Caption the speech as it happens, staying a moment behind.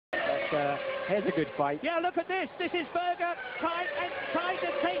here's a good fight. Yeah, look at this. This is Berger trying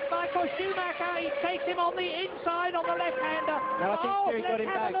to take Michael Schumacher. He takes him on the inside on the left-hander. No, I think Schumacher got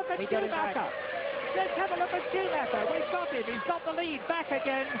him back. He got him back. Let's have a look at Schumacher. We've got him. He's got the lead back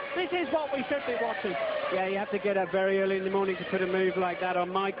again. This is what we should be watching. Yeah, you have to get up very early in the morning to put a move like that on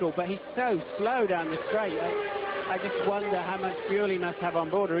Michael, but he's so slow down the straight. I just wonder how much fuel he must have on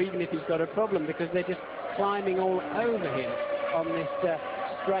board, or even if he's got a problem, because they're just climbing all over him on this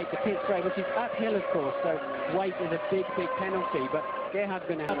straight, the pit straight, which is uphill, of course, so weight is a big, big penalty, but Gerhard's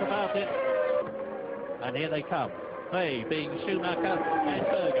going to have about it. And here they come. They being Schumacher and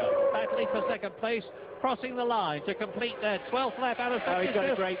Berger, battling for second place, crossing the line to complete their 12th lap out of 52. Oh, he's got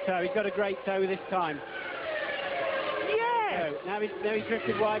a great toe. He's got a great toe this time. Yes! So, now he's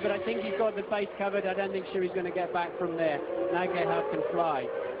drifted wide, but I think he's got the base covered. I don't think sure he's going to get back from there. Now Gerhard can fly.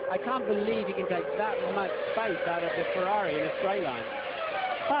 I can't believe he can take that much space out of the Ferrari in a straight line.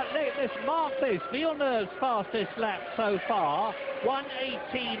 But mark this, Villeneuve's fastest lap so far,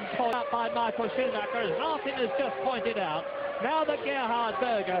 1:18 point up by Michael Schumacher, as Martin has just pointed out. Now that Gerhard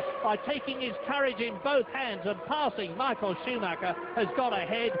Berger, by taking his courage in both hands and passing Michael Schumacher, has got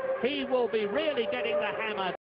ahead, he will be really getting the hammer